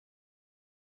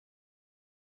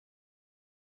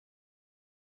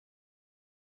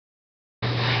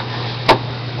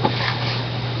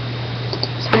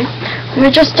We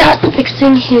were just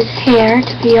fixing his hair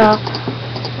to be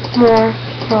more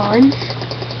bronze.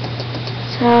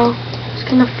 So I'm just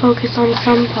gonna focus on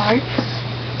some parts.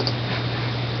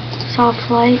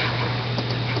 Soft light.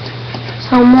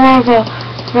 So more of a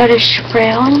reddish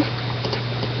brown.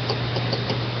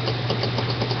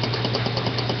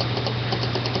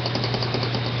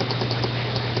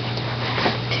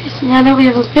 Okay, so now that we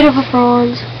have a bit of a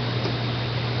bronze,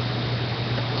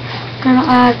 I'm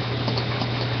gonna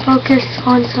focus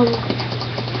on some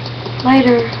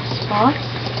lighter spots.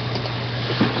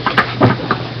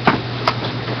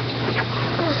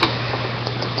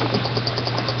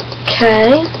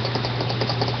 Okay,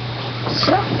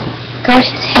 so got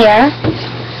his hair.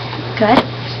 Good.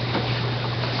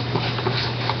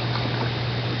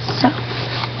 So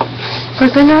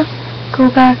we're gonna go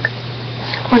back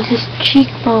on his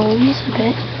cheekbones a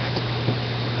bit,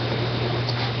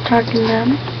 darken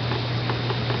them.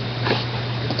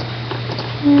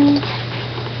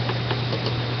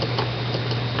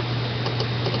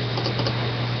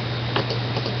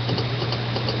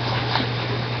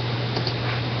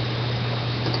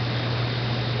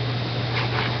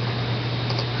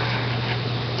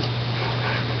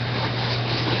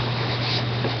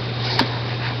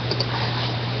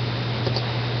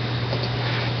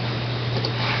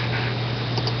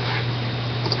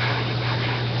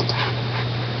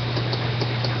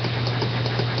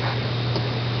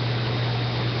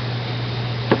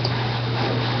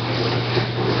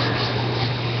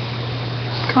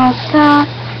 Got that.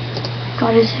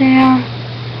 Got his hair.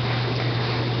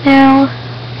 Now,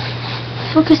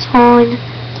 focus on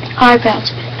the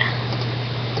eyebrows a bit.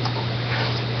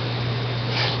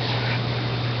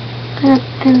 Gonna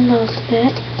thin those a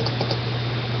bit.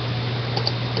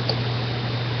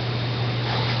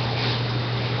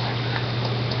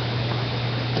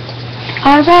 The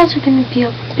eyebrows are gonna be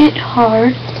a bit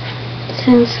hard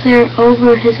since they're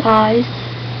over his eyes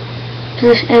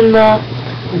and the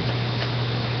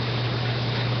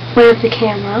way of the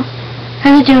camera. I'm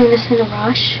kind of doing this in a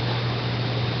rush,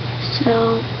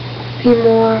 so be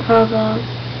more of a,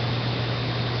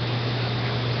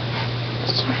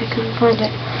 sorry I couldn't find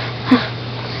it,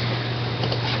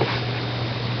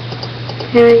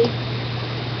 very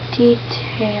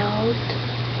detailed.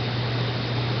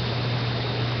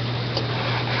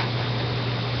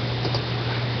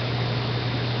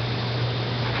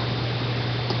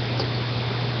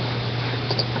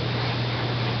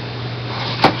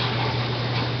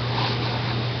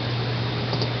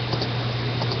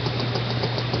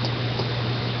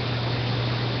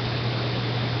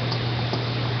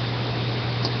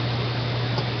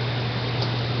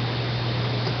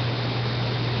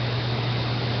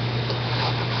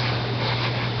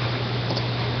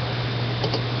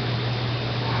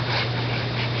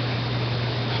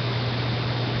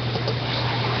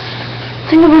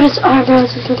 The thing about his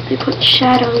eyebrows is that they put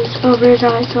shadows over his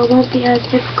eyes, so it won't be as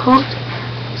difficult.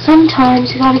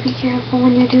 Sometimes you gotta be careful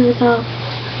when you do the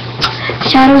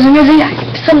shadows under the eye.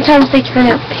 Sometimes they turn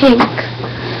out pink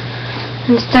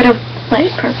instead of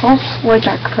light purple or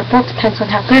dark purple, depends on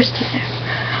how thirsty they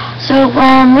are. So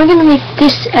we're gonna make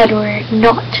this Edward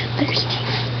not thirsty.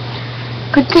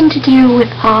 Good thing to do with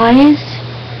eyes,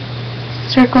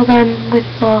 circle them with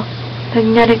the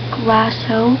magnetic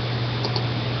lasso.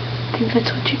 I think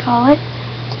that's what you call it.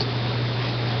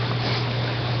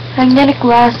 Magnetic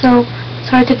lasso, it's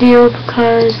hard to do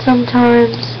because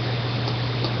sometimes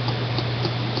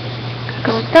I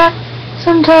go like that.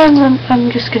 Sometimes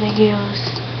I'm just gonna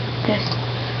use this.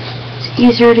 It's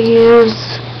easier to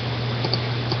use.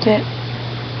 But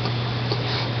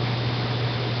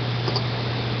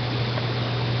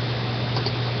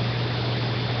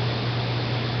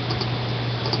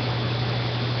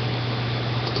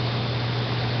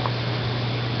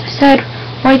said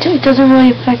white, it doesn't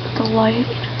really affect the light.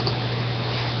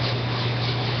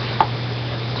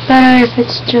 Better if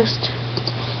it's just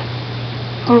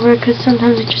over, because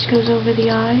sometimes it just goes over the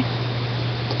eye.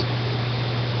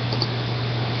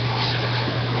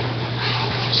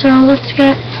 So let's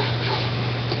get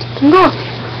some gold.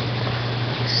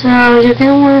 So you're going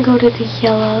to want to go to the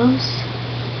yellows.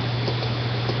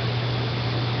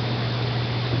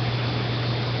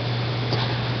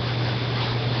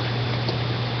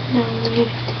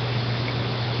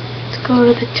 Let's go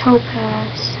to the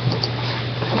topaz.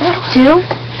 That'll do,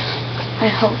 I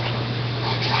hope.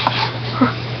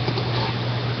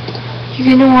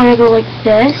 You're gonna want to go like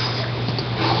this.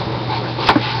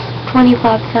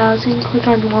 25,000. Click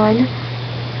on one.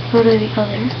 Go to the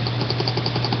other.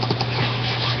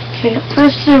 Okay, at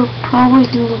first they're probably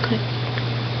gonna look like.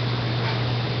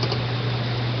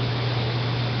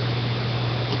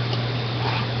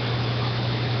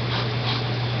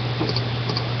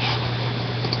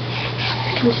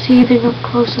 can see they're not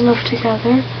close enough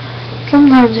together.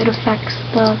 Sometimes it affects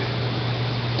the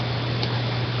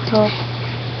little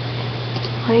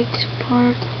white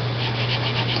part.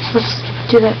 Let's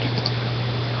do that.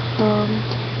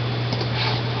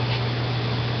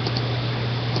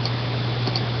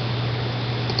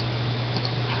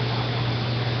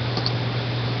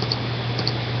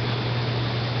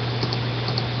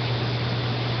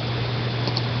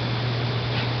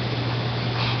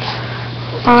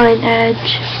 Fine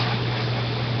edge.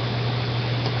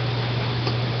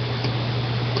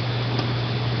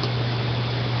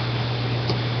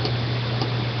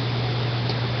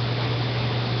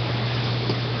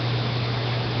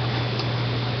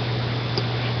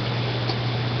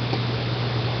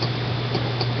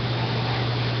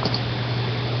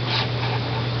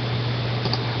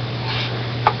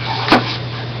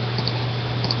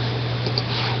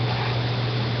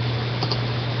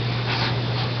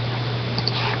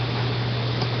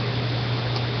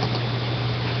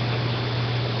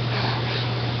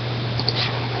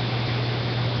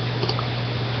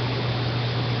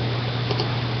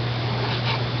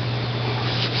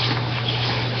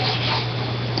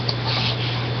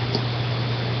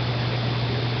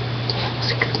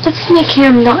 Let's make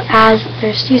him not as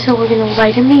thirsty, so we're going to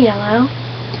lighten the yellow.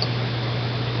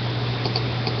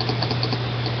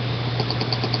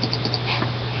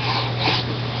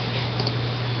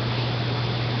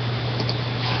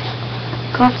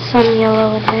 Got some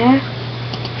yellow in there.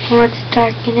 Let's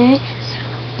darken it.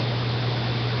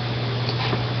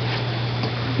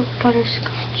 The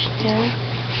butterscotch there.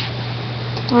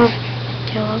 Or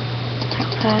yellow.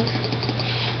 Like that.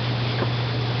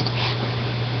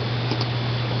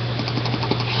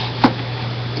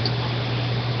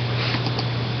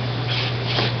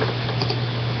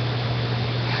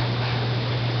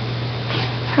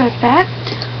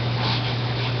 Perfect.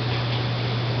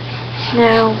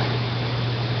 Now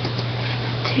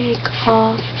take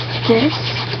off this.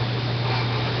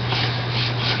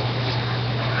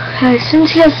 Okay,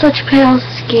 since he has such pale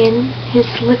skin, his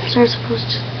lips are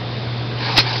supposed to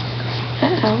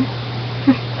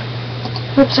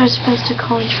lips are supposed to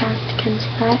contract against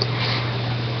that.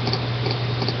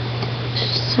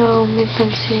 So make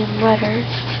them seem redder.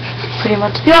 Pretty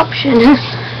much the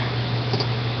option.